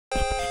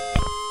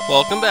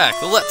Welcome back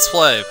to Let's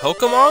Play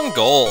Pokemon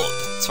Gold.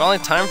 It's finally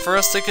time for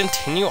us to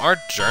continue our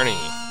journey.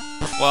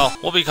 Well,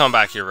 we'll be coming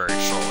back here very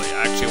shortly.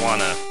 I actually want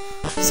to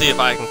see if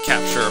I can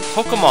capture a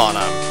Pokemon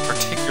I'm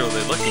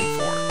particularly looking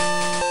for.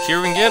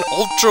 Here we get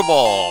Ultra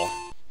Ball.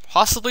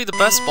 Possibly the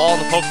best ball in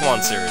the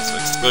Pokemon series,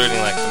 excluding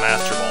like the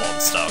Master Ball and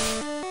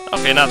stuff.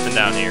 Okay, nothing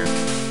down here.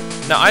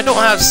 Now, I don't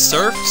have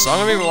Surf, so I'm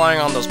going to be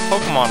relying on those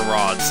Pokemon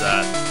rods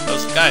that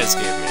those guys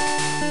gave me.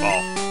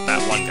 Well,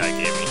 that one guy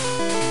gave me.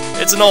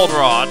 It's an old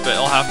rod, but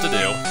it'll have to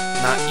do.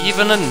 Not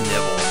even a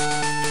nibble.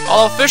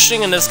 Although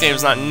fishing in this game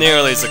is not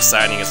nearly as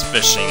exciting as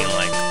fishing in,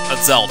 like, a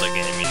Zelda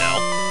game, you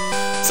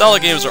know?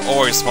 Zelda games are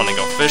always fun to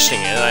go fishing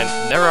in, and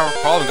I never have a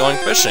problem going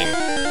fishing.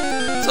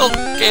 So,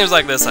 games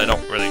like this I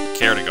don't really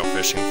care to go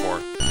fishing for.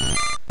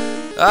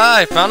 Ah,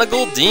 I found a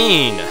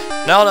Goldeen!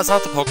 No, that's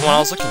not the Pokemon I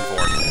was looking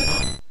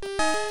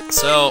for.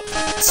 So,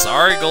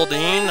 sorry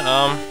Goldeen,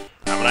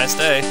 have a nice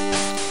day.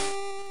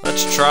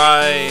 Let's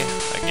try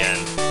again.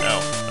 No,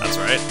 that's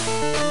right.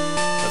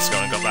 Let's go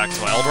and go back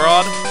to my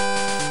Eldrod.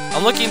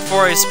 I'm looking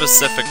for a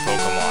specific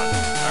Pokemon.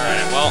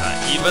 Alright, well,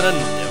 not even a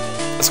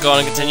nibble. Let's go on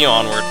and continue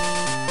onward.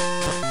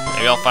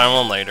 Maybe I'll find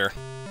one later.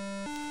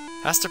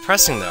 That's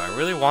depressing though, I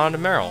really wanted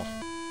a Marill.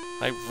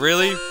 I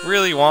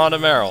really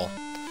wanted a Marill.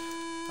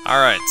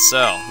 Alright,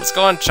 so, let's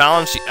go and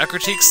challenge the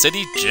Ecruteak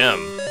City Gym.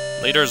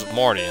 Leader's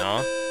Morty,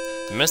 huh?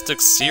 The Mystic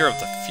Seer of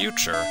the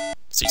Future.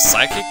 Is he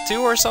psychic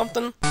too or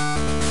something?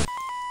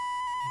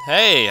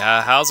 Hey,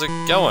 how's it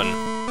going?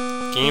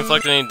 Can you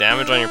inflict any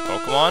damage on your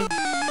Pokemon?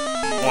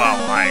 Well,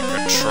 I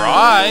could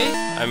try.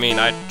 I mean,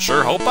 I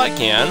sure hope I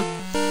can.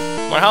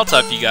 Wonder how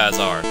tough you guys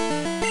are.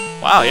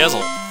 Wow, he has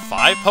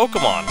 5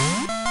 Pokemon.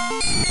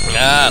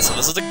 Ah, so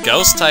this is a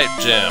Ghost-type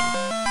gym.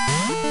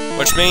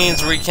 Which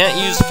means we can't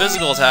use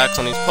physical attacks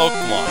on these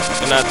Pokemon.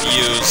 We're gonna have to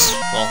use,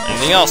 well,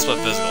 anything else but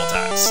physical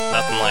attacks.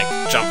 Nothing like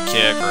Jump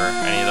Kick or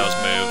any of those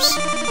moves.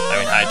 I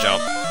mean, High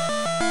Jump.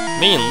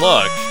 Mean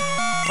look.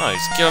 Oh,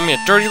 he's giving me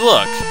a dirty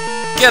look.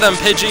 Get him,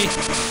 Pidgey!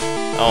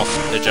 Oh,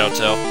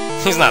 Pidgeotto.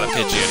 He's not a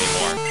Pidgey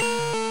anymore.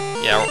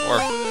 Yeah,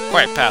 we're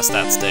quite past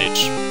that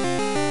stage.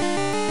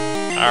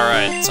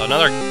 Alright, so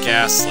another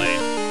Ghastly.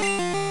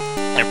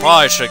 I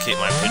probably should keep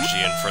my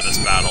Pidgey in for this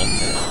battle,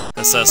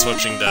 instead of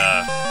switching to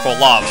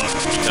Quilava,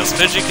 because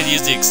Pidgey could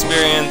use the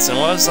experience, and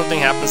what if something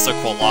happens to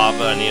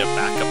Quilava and I need a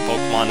backup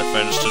Pokemon to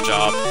finish the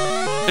job?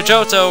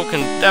 Pidgeotto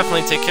can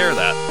definitely take care of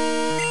that.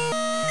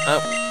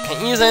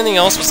 Can't you use anything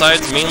else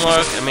besides Mean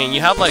Look? I mean, you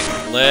have like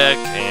Lick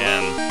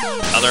and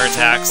other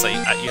attacks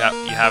that you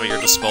have at your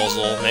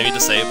disposal, maybe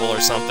Disable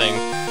or something.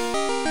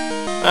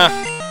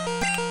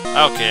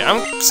 Okay,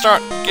 I'm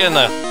getting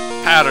a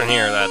pattern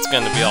here that's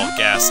going to be all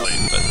Ghastly,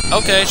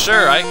 but okay,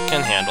 sure, I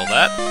can handle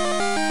that.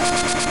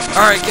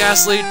 Alright,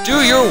 Ghastly,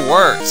 do your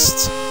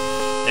worst!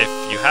 If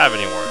you have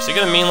any worst. You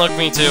gonna Mean Look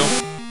me too?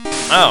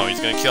 Oh, he's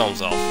gonna kill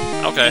himself.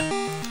 Okay.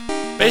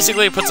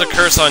 Basically, it puts a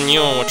curse on you,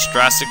 which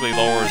drastically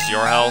lowers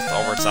your health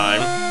over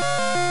time.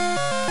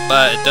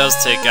 But it does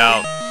take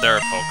out their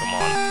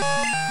Pokemon.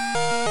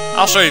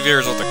 I'll show you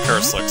viewers what the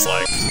curse looks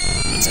like.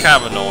 It's kind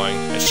of annoying.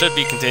 It should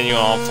be continuing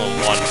on from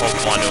one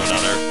Pokemon to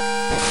another.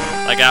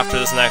 Like after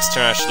this next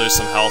turn, I should lose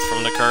some health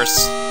from the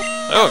curse.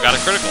 Oh, got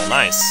a critical,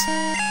 nice.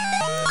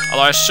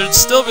 Although I should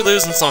still be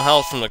losing some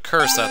health from the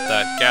curse that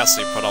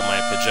Ghastly put on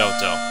my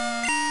Pidgeotto.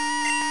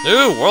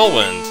 Ooh,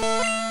 Whirlwind!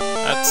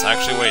 That's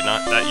actually, wait,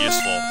 not that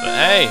useful. But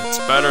hey, it's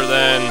better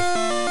than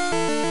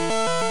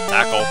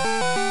Tackle.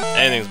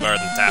 Anything's better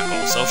than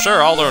Tackle. So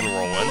sure, I'll learn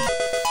Whirlwind.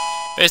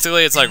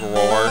 Basically, it's like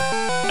Roar.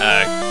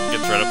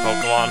 Gets rid of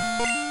Pokemon.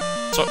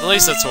 So at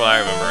least that's what I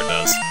remember it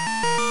does.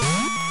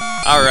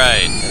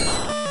 Alright.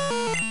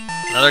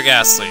 Another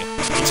Ghastly.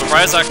 I'm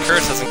surprised that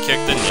curse hasn't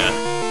kicked in yet.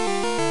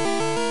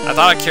 I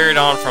thought it carried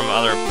on from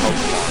other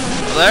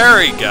Pokemon. There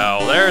we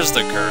go. There's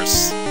the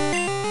curse.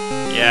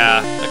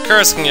 Yeah, the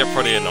curse can get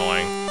pretty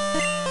annoying.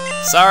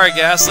 Sorry,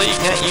 Ghastly, you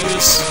can't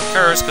use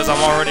curse because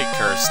I'm already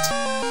cursed.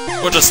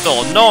 Which is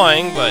still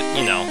annoying, but,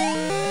 you know,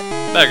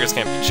 beggars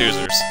can't be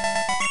choosers.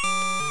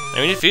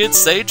 And we defeated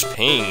Sage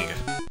Ping.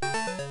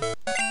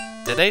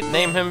 Did they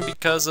name him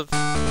because of...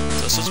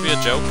 Is this supposed to be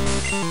a joke?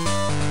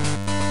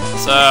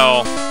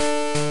 So,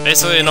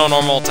 basically no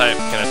normal type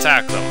can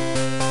attack them.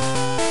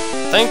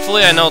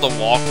 Thankfully, I know the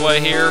walkway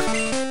here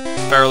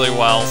fairly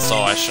well, so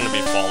I shouldn't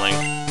be falling.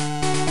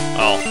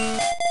 Well,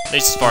 at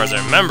least as far as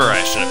I remember,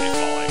 I shouldn't be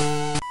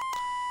falling.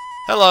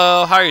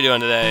 Hello, how are you doing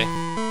today?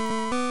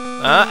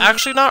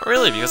 Actually not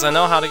really, because I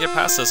know how to get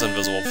past this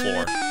invisible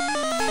floor.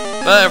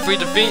 But if we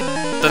defeat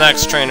the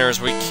next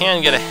trainers, we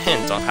can get a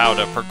hint on how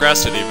to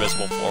progress through the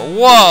invisible floor.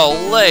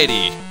 Whoa,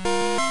 lady!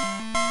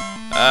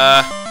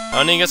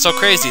 Don't need to get so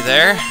crazy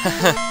there.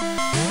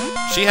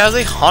 She has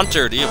a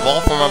Haunter, the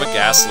evolved form of a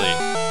Ghastly.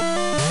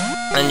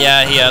 And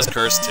yeah, he has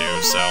Curse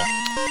too, so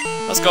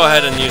let's go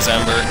ahead and use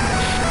Ember.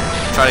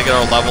 Try to get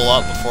our level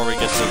up before we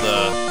get to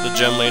the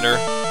gym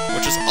leader,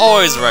 which is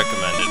always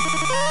recommended.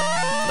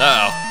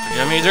 Uh-oh,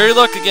 give me a dirty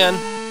look again.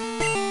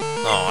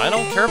 No, I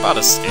don't care about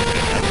escaping.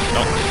 I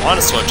don't want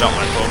to switch out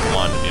my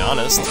Pokemon, to be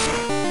honest.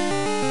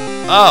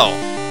 Oh,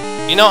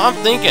 you know, I'm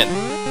thinking,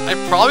 I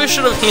I probably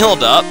should have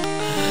healed up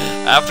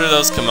after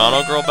those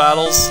Kimono Girl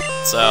battles,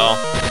 so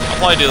I'll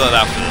probably do that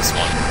after this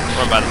one.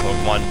 Run by the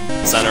Pokemon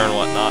Center and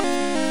whatnot.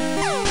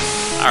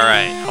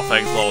 Alright, hopefully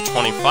I get level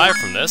 25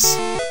 from this.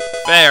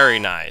 Very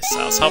nice.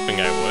 I was hoping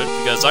I would,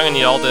 because I'm gonna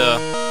need all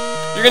the...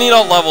 You're gonna need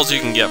all the levels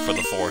you can get for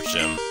the 4th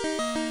gym.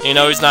 You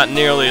know, he's not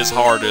nearly as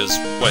hard as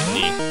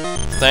Whitney.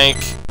 Thank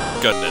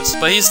goodness.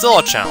 But he's still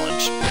a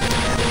challenge.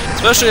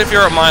 Especially if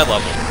you're at my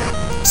level.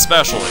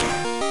 Especially.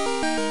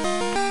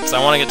 Because I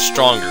want to get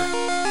stronger.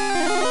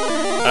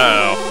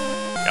 Uh-oh.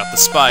 Got the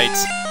spite.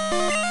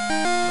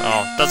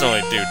 Oh, doesn't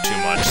really do too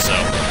much, so...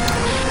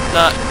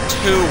 Not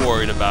too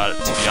worried about it,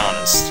 to be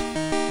honest.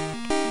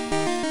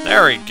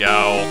 There we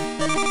go.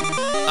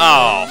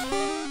 Oh.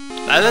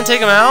 That didn't take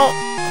him out?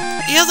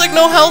 He has, like,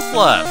 no health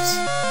left.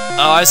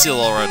 Oh, I see a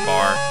little red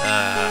bar.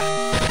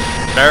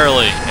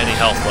 Barely any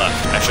health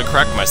left. I should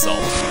correct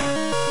myself.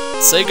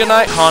 Say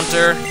goodnight,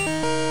 Haunter.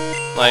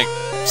 Like,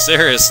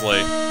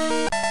 seriously.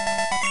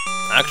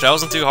 Actually, that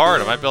wasn't too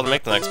hard. I might be able to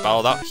make the next battle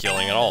without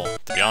healing at all,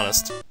 to be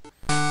honest.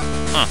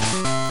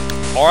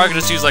 Or I could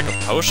just use, like, a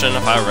potion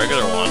if I have a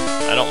regular one.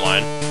 I don't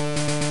mind.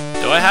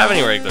 Do I have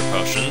any regular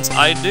potions?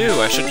 I do.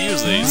 I should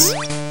use these.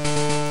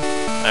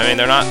 I mean,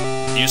 they're not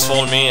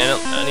useful to me in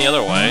any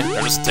other way.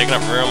 They're just taking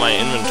up room in my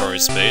inventory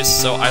space,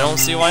 so I don't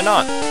see why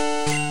not.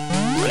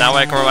 But now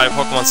I can provide a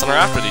Pokemon Center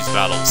after these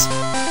battles.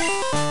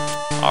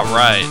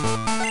 Alright.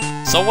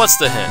 So what's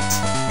the hint?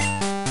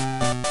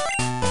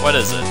 What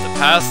is it? The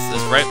path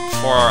is right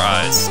before our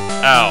eyes.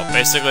 Oh,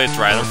 basically it's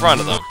right in front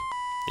of them.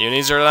 Even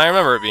easier than I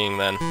remember it being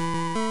then.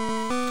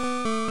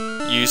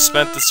 You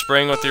spent the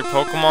spring with your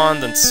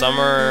Pokemon, then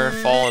summer,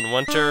 fall, and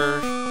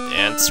winter,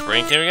 and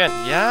spring came again.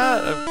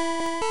 Yeah,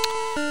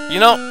 you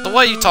know, the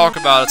way you talk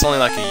about it's only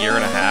like a year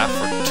and a half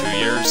or 2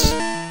 years.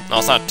 No,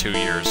 it's not 2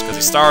 years, because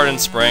he started in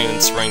spring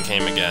and spring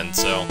came again,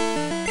 so...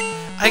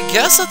 I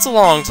guess that's a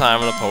long time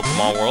in the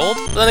Pokemon world.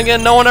 But then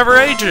again, no one ever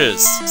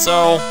ages,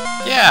 so...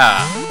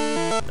 yeah.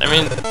 I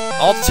mean,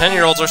 all the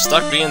 10-year-olds are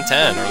stuck being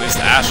 10, or at least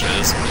Ash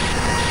is.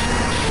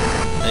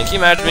 And can you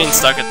imagine being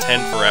stuck at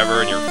 10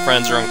 forever, and your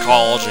friends are in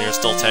college, and you're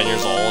still 10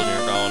 years old, and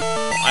you're going,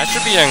 I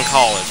should be in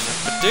college.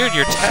 But dude,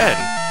 you're 10.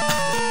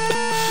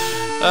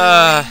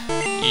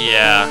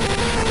 Yeah.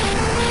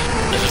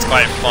 This is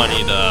quite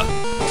funny to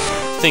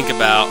think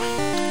about.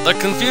 The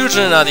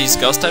confusion these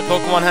Ghost-type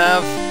Pokemon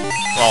have,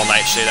 well,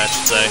 Nightshade, I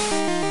should say,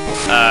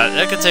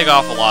 it could take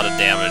off a lot of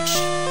damage.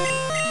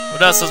 But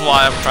this is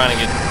why I'm trying to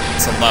get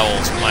some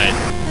levels with my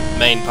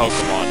main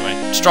Pokemon,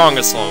 my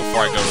strongest one,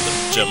 before I go to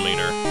the gym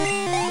leader.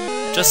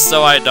 Just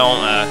so I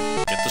don't,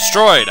 get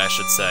destroyed, I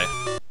should say.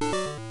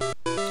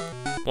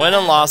 Win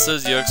and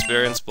losses, you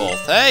experience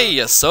both.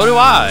 Hey, so do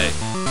I!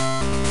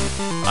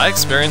 I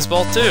experience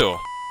both too.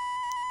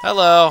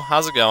 Hello,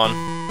 how's it going?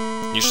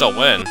 You shall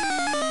win.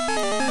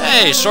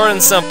 Hey, short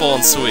and simple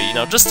and sweet, you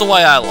know, just the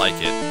way I like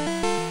it.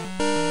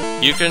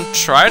 You can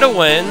try to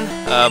win,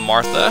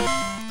 Martha.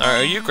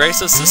 Are you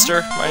Grace's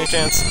sister, by any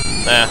chance?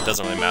 Nah,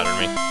 doesn't really matter to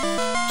me.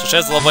 So she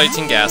has level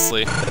 18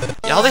 Ghastly.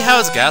 Yeah, all they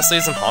have is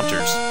Ghastlies and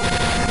Haunters.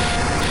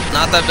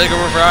 Not that big of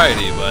a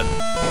variety, but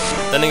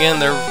then again,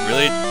 there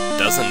really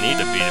doesn't need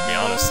to be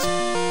honest.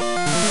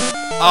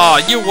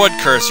 Aw, you would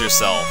curse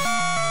yourself.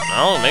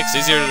 Well, it makes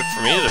it easier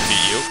for me to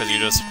defeat you, because you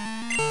just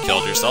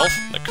killed yourself.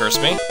 That cursed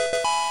me.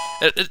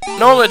 It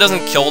normally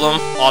doesn't kill them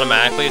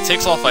automatically. It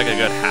takes off like a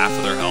good half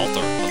of their health,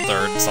 or a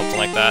third, something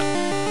like that.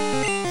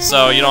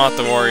 So you don't have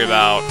to worry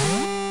about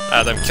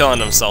them killing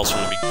themselves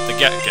from the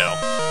get-go.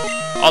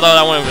 Although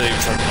that wouldn't really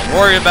be something to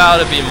worry about,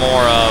 it'd be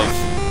more of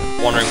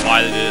wondering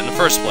why they did it in the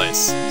first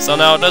place. So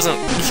no, it doesn't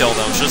kill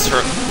them, it's just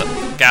hurt.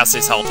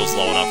 Ghastly's health was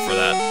low enough for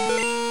that.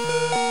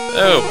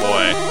 Oh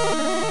boy.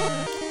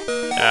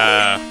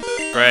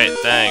 Great,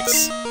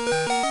 thanks.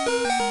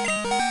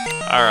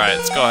 Alright,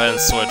 let's go ahead and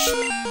switch.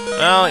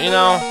 Well, you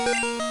know,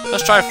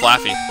 let's try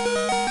Flaffy.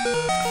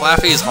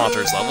 Flaffy is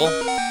Haunter's level,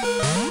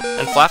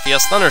 and Flaffy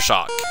has Thunder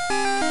Shock.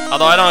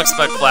 Although I don't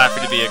expect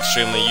Flaffy to be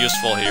extremely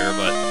useful here,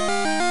 but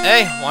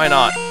hey, why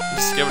not?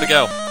 Just give it a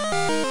go.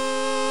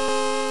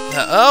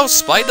 Oh,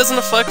 Spite doesn't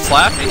affect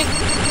Flaffy?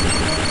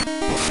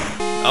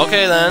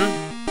 Okay then.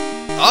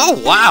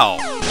 Oh, wow!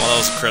 Well, that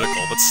was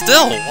critical, but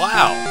still,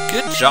 wow!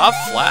 Good job,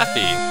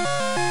 Flaffy.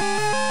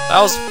 That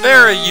was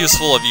very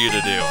useful of you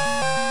to do.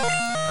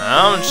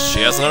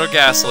 She has another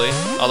Ghastly.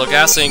 Although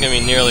Ghastly ain't gonna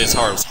be nearly as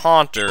hard as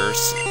Haunters,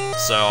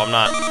 so I'm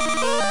not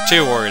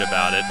too worried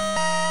about it.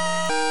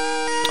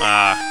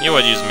 You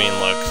would use Mean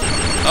Look.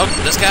 Oh,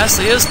 this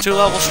Ghastly is 2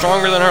 levels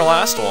stronger than her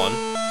last one.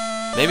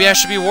 Maybe I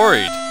should be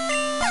worried.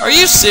 Are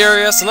you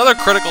serious? Another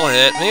critical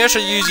hit? Maybe I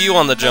should use you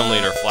on the gym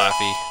leader,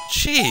 Flaffy.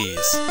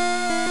 Jeez.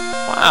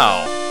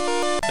 Wow.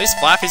 At least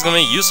Flaffy's gonna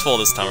be useful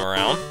this time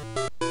around.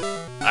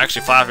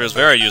 Actually, Flaffy was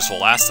very useful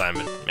last time,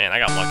 but man, I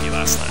got lucky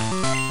last time.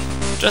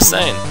 Just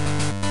saying.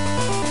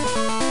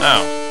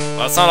 Oh. Well,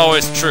 that's not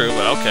always true,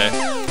 but okay.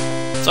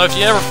 So if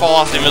you ever fall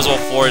off the invisible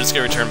floor, you just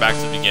get returned back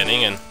to the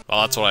beginning, and,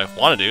 well, that's what I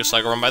want to do, so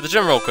I can run by the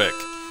gym real quick.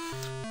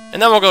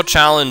 And then we'll go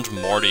challenge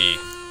Morty,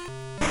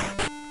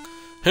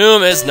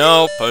 whom is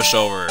no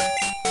pushover.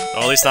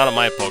 Or at least not at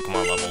my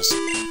Pokemon levels.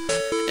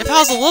 If I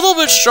was a little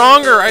bit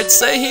stronger, I'd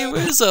say he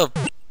was a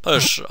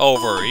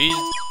pushover.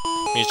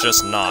 He's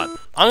just not.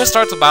 I'm gonna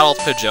start the battle with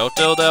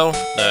Pidgeotto though,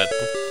 to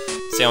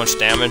see how much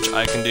damage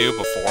I can do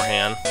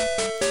beforehand.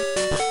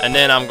 And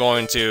then I'm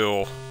going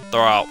to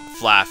throw out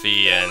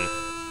Flaffy and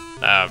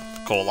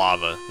Cold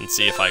Lava and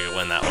see if I can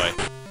win that way.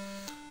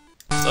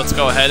 So let's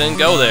go ahead and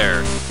go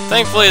there.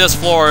 Thankfully this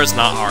floor is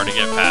not hard to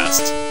get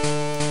past.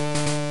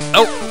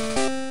 Oh!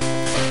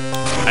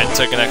 I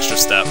took an extra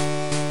step.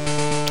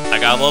 I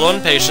got a little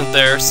impatient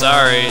there.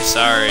 Sorry.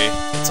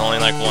 It's only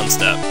like one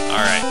step.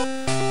 Alright.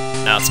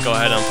 Now let's go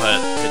ahead and put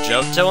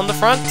Pidgeotto in the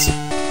front.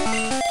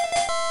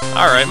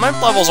 Alright, my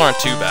levels aren't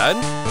too bad.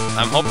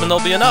 I'm hoping they'll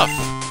be enough.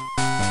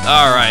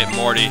 Alright,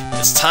 Morty.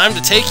 It's time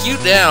to take you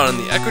down in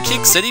the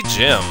Ecruteak City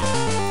Gym.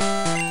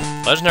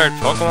 Legendary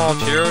Pokemon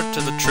appear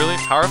to the truly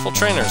powerful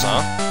trainers,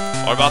 huh?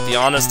 What about the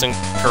honest and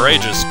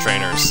courageous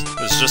trainers?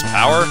 Is it just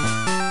power?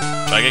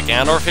 Should I get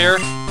Gandorf here?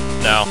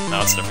 No,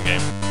 it's a different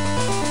game.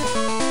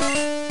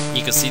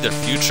 You can see the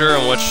future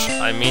in which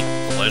I meet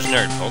the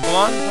legendary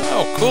Pokemon?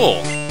 Oh,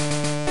 cool.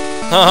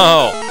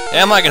 Oh,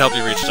 am I gonna help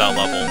you reach that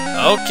level?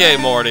 Okay,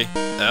 Morty.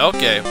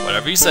 Okay,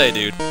 whatever you say,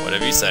 dude.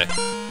 Whatever you say.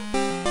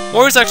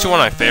 Morty's actually one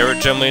of my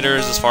favorite gym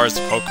leaders as far as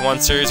the Pokemon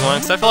series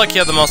went, because I feel like he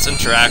had the most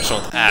interaction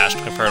with Ash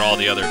compared to all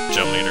the other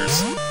gym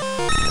leaders.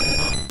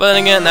 But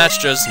then again, that's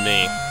just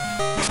me.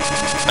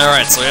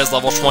 Alright, so he has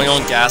level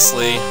 21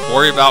 Ghastly,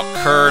 worry about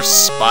Curse,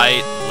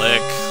 Spite,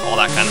 Lick, all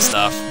that kind of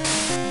stuff.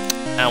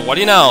 And what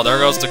do you know, there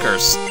goes the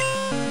Curse.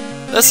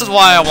 This is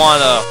why I want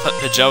to put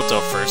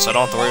Pidgeotto first, so I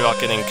don't have to worry about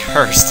getting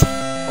cursed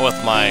with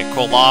my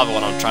Cold Lava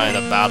when I'm trying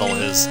to battle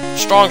his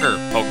stronger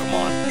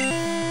Pokemon.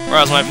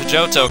 Whereas my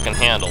Pidgeotto can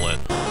handle it.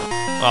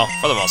 Well,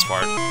 for the most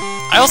part.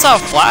 I also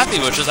have Flappy,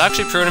 which is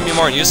actually proving to be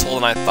more useful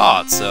than I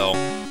thought, so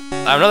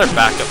I have another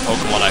backup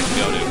Pokemon I can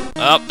go to.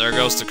 Oh, there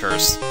goes the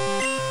Curse.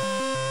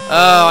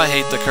 Oh, I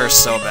hate the Curse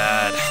so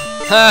bad.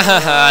 Ha ha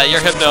ha,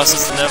 your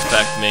hypnosis didn't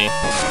affect me.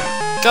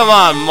 Come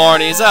on,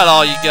 Morty, is that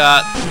all you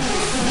got?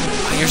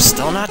 Oh, you're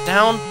still not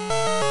down?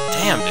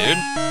 Damn, dude.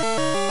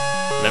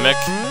 Mimic?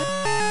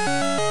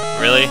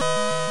 Really?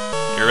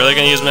 You're really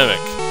gonna use Mimic?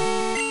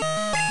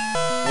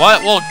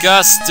 What will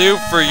Gus do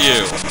for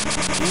you?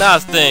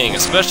 Nothing,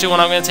 especially when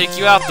I'm gonna take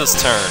you out this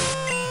turn.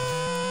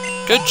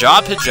 Good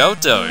job,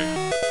 Pidgeotto.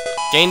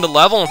 Gained a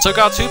level and took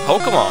out 2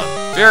 Pokemon.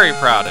 Very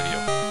proud of you.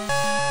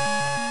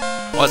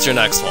 What's your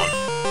next one?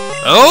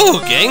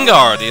 Oh,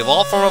 Gengar, the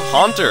evolved form of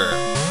Haunter.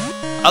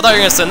 I thought you were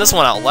gonna send this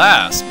one out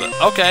last, but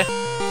okay.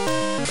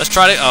 Let's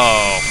try to.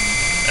 Oh,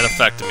 it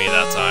affected me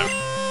that time.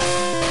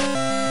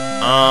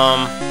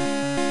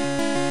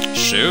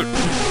 Shoot.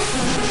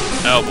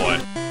 Oh boy.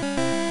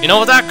 You know,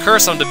 with that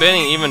Curse, I'm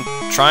debating even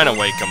trying to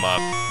wake him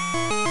up.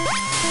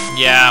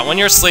 Yeah, when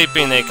you're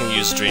sleeping, they can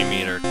use Dream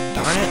Eater.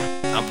 Darn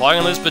it. I'm probably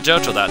gonna lose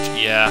Pidgeotto that.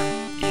 Yeah,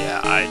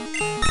 I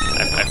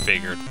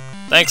figured.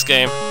 Thanks,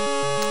 game.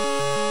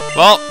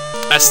 Well,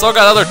 I still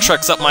got other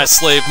tricks up my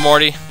sleeve,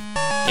 Morty.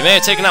 You may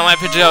have taken out my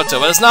Pidgeotto,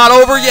 but it's not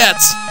over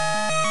yet!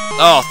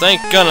 Oh,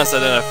 thank goodness that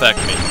didn't affect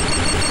me.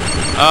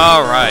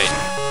 Alright.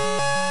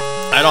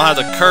 I don't have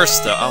the Curse,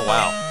 though. Oh,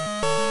 wow.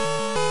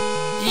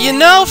 You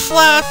know,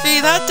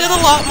 Flaffy, that did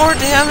a lot more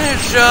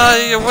damage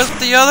with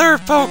the other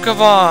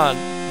Pokemon.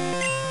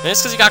 Maybe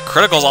it's because you got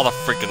criticals all the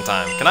freaking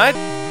time. Can I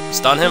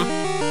stun him?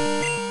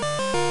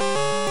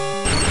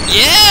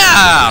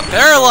 Yeah!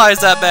 Paralyze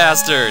that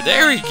bastard!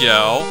 There we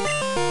go.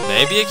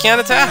 Maybe it can't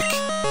attack.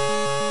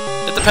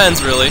 It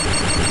depends, really.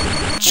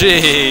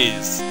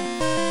 Jeez.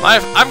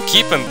 I'm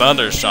keeping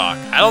Thundershock.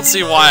 I don't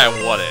see why I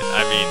wouldn't.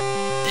 I mean,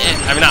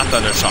 not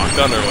Thundershock,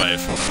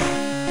 Thunderwave.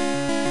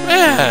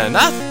 Man,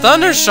 that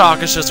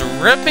Thundershock is just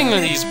ripping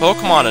these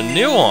Pokemon a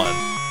new one.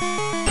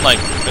 Like,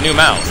 a new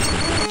mouth.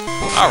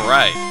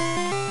 Alright.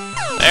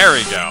 There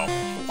we go.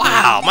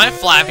 Wow, my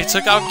Flappy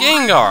took out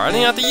Gengar. I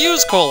didn't have to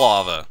use Cold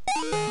Lava.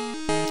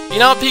 You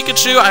know,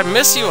 Pikachu, I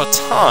miss you a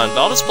ton, but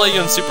I'll just play you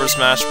in Super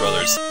Smash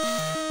Bros.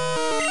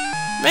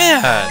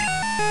 Man,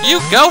 you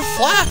go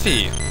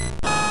Flappy!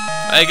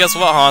 Hey, guess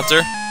what,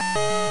 Haunter?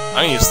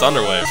 I'm gonna use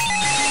Thunder Wave.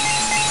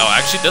 Oh,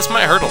 actually, this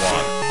might hurt a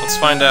lot. Let's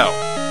find out.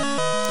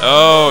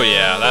 Oh,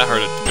 yeah, that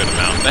hurt a good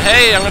amount. But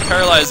hey, I'm gonna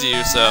paralyze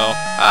you, so...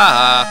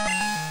 haha.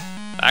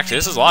 Actually,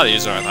 this is a lot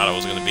easier than I thought it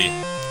was gonna be.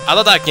 I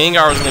thought that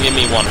Gengar was gonna give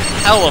me one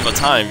hell of a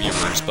time,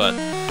 viewers, but...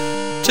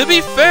 to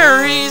be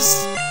fair,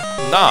 he's...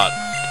 not.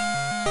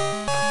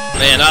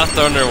 Man, that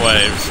Thunder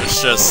Wave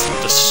is just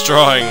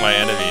destroying my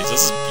enemies.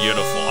 This is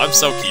beautiful. I'm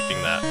so keeping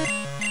that.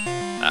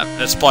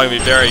 It's probably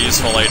going to be very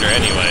useful later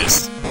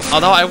anyways.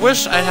 Although I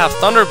wish I'd have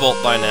Thunderbolt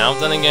by now,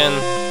 then again,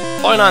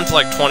 probably not until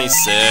like 26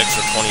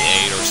 or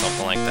 28 or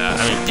something like that.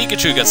 I mean,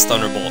 Pikachu gets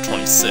Thunderbolt at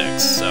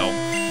 26, so...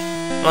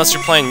 unless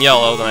you're playing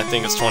yellow, then I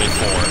think it's 24.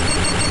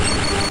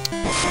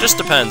 Just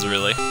depends,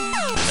 really.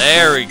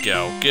 There we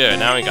go. Good,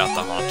 now we got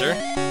the Haunter.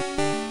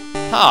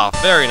 Ah,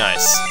 very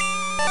nice.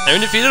 And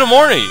we defeated a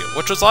Morty,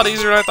 which was a lot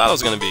easier than I thought it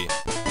was going to be.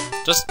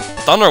 Just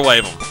Thunder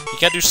Wave him. He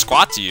can't do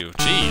squat to you.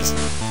 Jeez.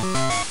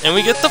 And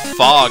we get the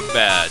fog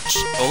badge.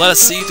 Will let us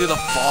see through the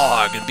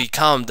fog and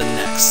become the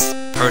next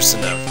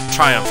person to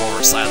triumph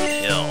over Silent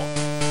Hill.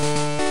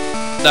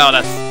 No,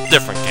 that's a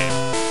different game.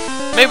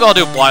 Maybe I'll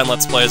do blind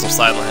Let's Plays of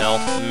Silent Hill.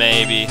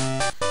 Maybe.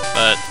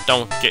 But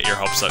don't get your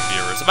hopes up,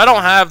 viewers. If I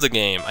don't have the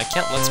game, I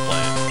can't Let's Play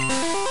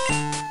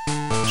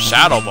it.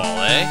 Shadow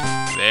Ball,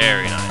 eh?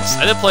 Very nice.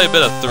 I did play a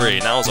bit of 3,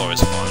 and that was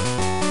always fun.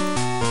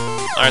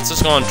 Alright, so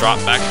let's go and drop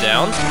back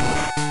down.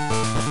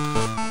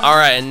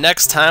 Alright, and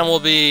next time we'll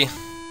be,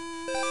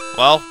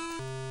 well,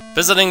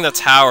 visiting the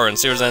tower and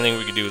see if there's anything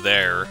we can do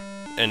there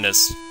in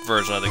this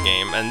version of the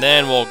game. And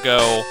then we'll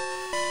go,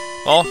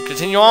 well,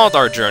 continue on with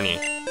our journey.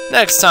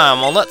 Next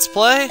time on Let's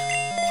Play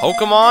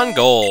Pokemon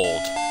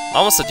Gold. I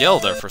almost said yellow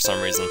there for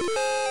some reason.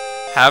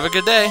 Have a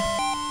good day.